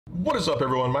What is up,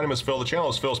 everyone? My name is Phil. The channel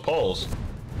is Phil's Polls.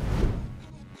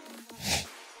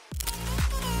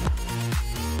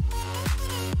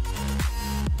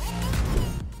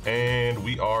 And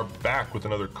we are back with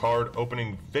another card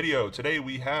opening video. Today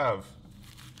we have,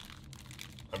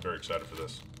 I'm very excited for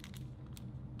this,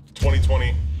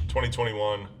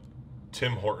 2020-2021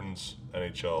 Tim Hortons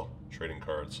NHL trading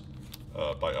cards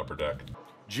by Upper Deck.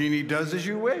 Genie does as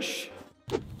you wish.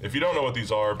 If you don't know what these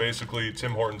are, basically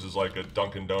Tim Hortons is like a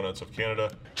Dunkin' Donuts of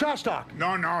Canada. Trash talk.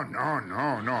 No.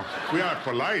 We are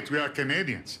polite. We are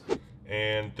Canadians.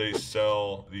 And they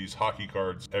sell these hockey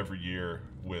cards every year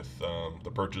with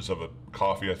the purchase of a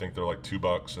coffee. I think they're like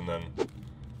 $2, and then,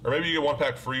 or maybe you get one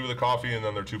pack free with a coffee, and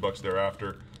then they're $2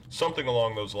 thereafter. Something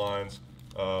along those lines.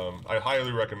 I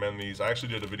highly recommend these. I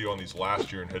actually did a video on these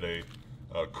last year and hit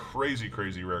a crazy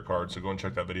rare card. So go and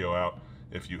check that video out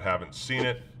if you haven't seen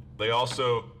it. They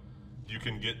also, you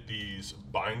can get these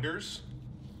binders,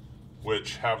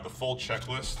 which have the full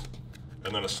checklist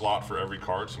and then a slot for every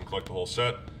card, so you can collect the whole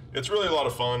set. It's really a lot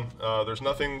of fun. There's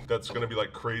nothing that's gonna be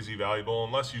like crazy valuable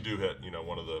unless you do hit, you know,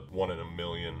 one of the 1 in a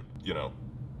million, you know,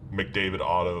 McDavid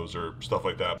autos or stuff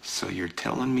like that. So you're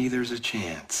telling me there's a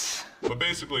chance? But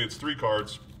basically it's 3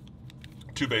 cards,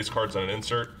 2 base cards and an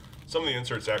insert. Some of the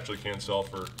inserts actually can sell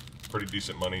for pretty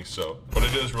decent money, so, but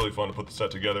it is really fun to put the set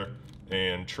together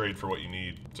and trade for what you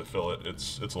need to fill it.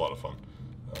 It's a lot of fun.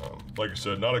 Like I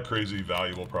said, not a crazy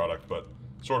valuable product, but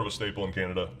sort of a staple in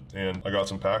Canada. And I got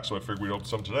some packs, so I figured we'd open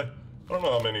some today. I don't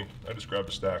know how many, I just grabbed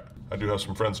a stack. I do have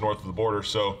some friends north of the border,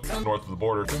 so north of the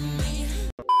border.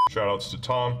 Shout outs to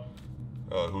Tom,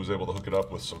 who was able to hook it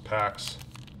up with some packs.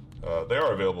 They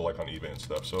are available like on eBay and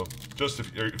stuff, so just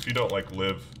if you don't like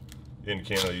live in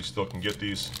Canada, you still can get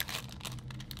these.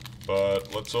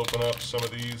 But let's open up some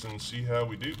of these and see how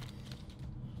we do.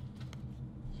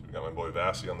 Got my boy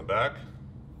Vasi on the back.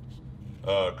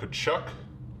 Kachuk.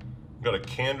 Got a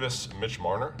canvas Mitch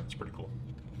Marner. That's pretty cool.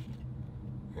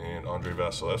 And Andrei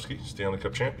Vasilevsky, Stanley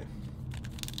Cup champion.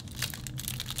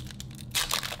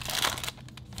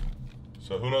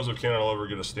 So who knows if Canada will ever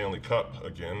get a Stanley Cup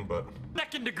again, but...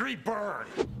 Second degree burn.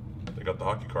 They got the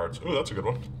hockey cards. Ooh, that's a good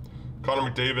one.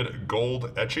 Connor McDavid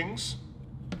gold etchings.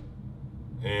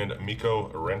 And Mikko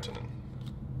Rantanen.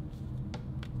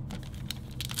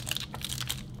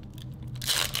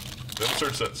 The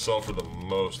inserts that sell for the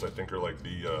most, I think, are like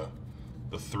the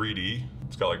 3D.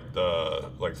 It's got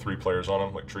like 3 players on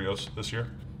them, like trios this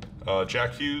year.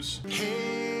 Jack Hughes.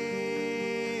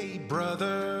 Hey,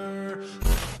 brother.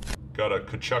 Got a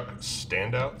Kachuk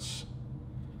standouts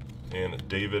and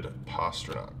David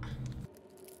Pastrnak.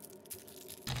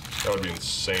 That would be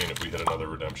insane if we hit another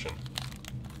redemption.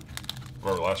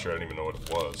 Remember last year I didn't even know what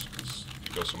it was because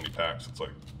you go so many packs. It's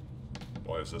like,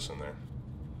 why is this in there?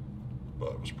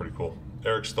 But it was pretty cool.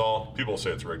 Eric Stahl. People say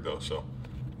it's rigged though, so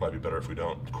it might be better if we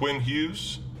don't. Quinn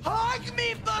Hughes. Hug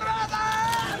me,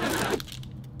 brother!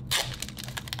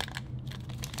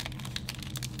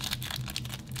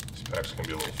 These packs can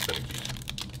be a little finicky.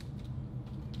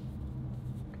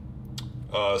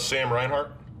 Sam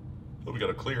Reinhart. Oh, we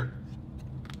got a clear.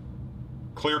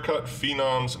 Clear-cut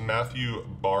Phenoms Matthew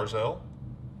Barzal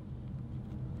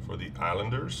for the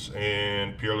Islanders,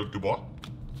 and Pierre-Luc Dubois.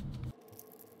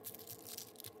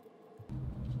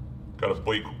 Got a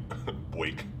Blake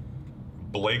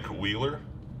Wheeler,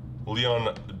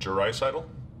 Leon Draisaitl,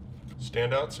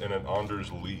 standouts, and an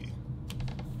Anders Lee.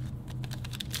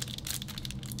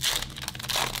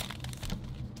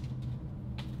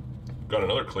 Got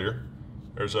another clear.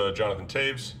 There's a Jonathan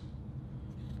Taves,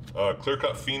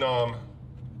 clear-cut Phenom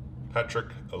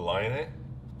Patrick Laine,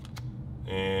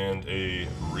 and a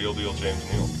real deal James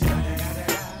Neal.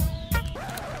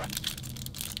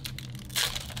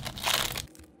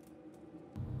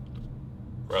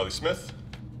 Riley Smith.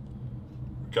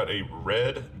 Got a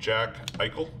red Jack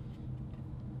Eichel.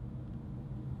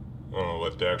 I don't know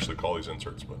what they actually call these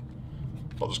inserts, but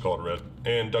I'll just call it red.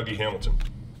 And Dougie Hamilton.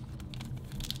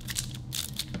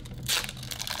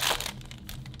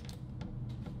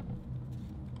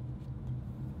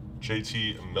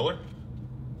 JT Miller.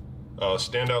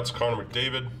 Standouts Connor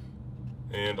McDavid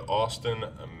and Austin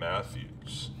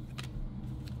Matthews.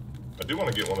 I do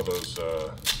want to get one of those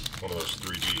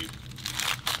 3D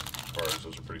cards.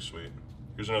 Those are pretty sweet.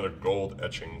 Here's another gold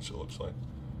etchings, it looks like.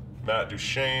 Matt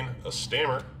Duchene, a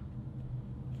Stammer,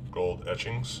 gold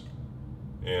etchings,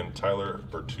 and Tyler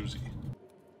Bertuzzi.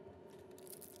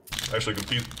 I actually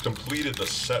completed the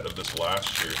set of this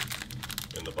last year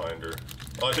in the binder.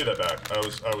 Oh, I take that back. I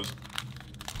was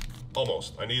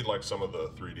almost. I need like some of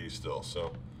the 3D still,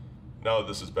 so now that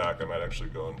this is back, I might actually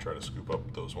go and try to scoop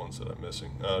up those ones that I'm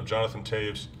missing. Jonathan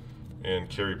Taves and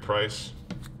Carey Price.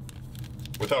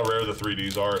 With how rare the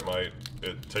 3Ds are,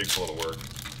 it takes a little work.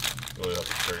 You really have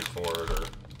to carry it forward or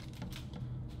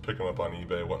pick them up on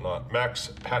eBay, whatnot. Max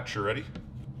Pacioretty,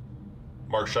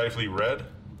 Mark Scheifele red,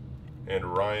 and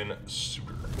Ryan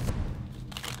Suter.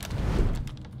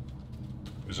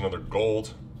 Here's another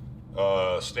gold.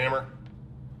 Stammer,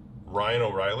 Ryan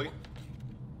O'Reilly,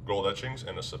 gold etchings,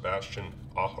 and a Sebastian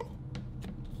Aho.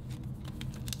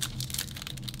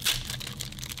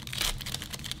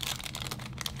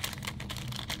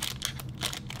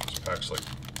 These packs like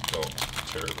don't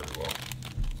tear very well.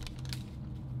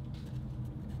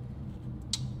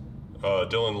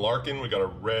 Dylan Larkin, we got a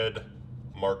red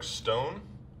Mark Stone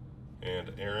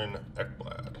and Aaron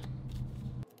Ekblad.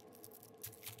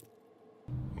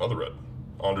 Another red.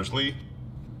 Anders Lee,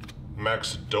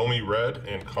 Max Domi red,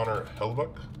 and Connor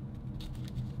Hellbuck.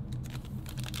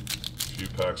 A few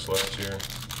packs left here.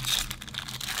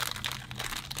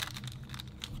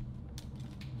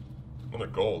 Another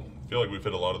gold. I feel like we've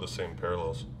hit a lot of the same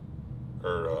parallels.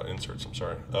 Or inserts, I'm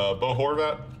sorry. Bo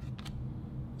Horvat,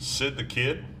 Sid the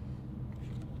Kid,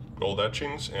 gold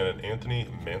etchings, and an Anthony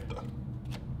Mantha.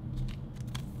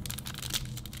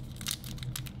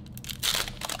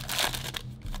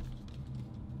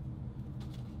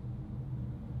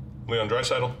 Leon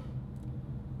Draisaitl,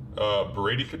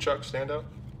 Brady Kachuk standout,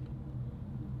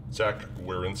 Zach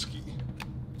Werenski.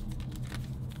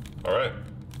 All right,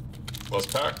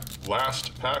 last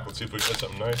pack. Let's see if we can get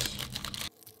something nice.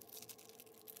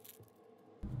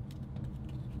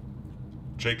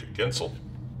 Jake Gensel,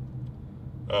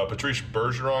 Patrice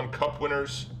Bergeron Cup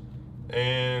winners,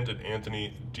 and an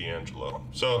Anthony D'Angelo.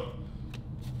 So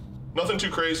nothing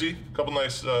too crazy. A couple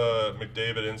nice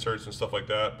McDavid inserts and stuff like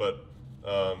that, but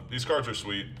these cards are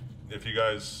sweet. If you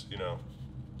guys,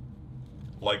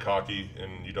 like hockey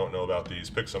and you don't know about these,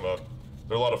 pick some up.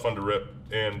 They're a lot of fun to rip,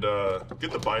 and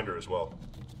get the binder as well.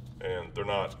 And they're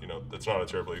not, it's not a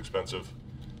terribly expensive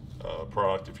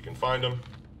product if you can find them,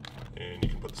 and you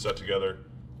can put the set together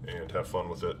and have fun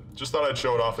with it. Just thought I'd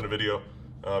show it off in a video,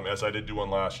 as I did do one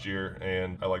last year,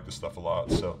 and I like this stuff a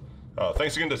lot. So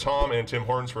thanks again to Tom and Tim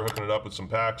Hortons for hooking it up with some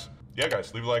packs. Yeah,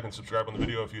 guys, leave a like and subscribe on the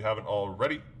video if you haven't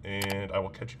already, and I will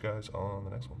catch you guys on the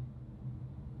next one.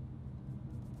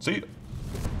 See ya.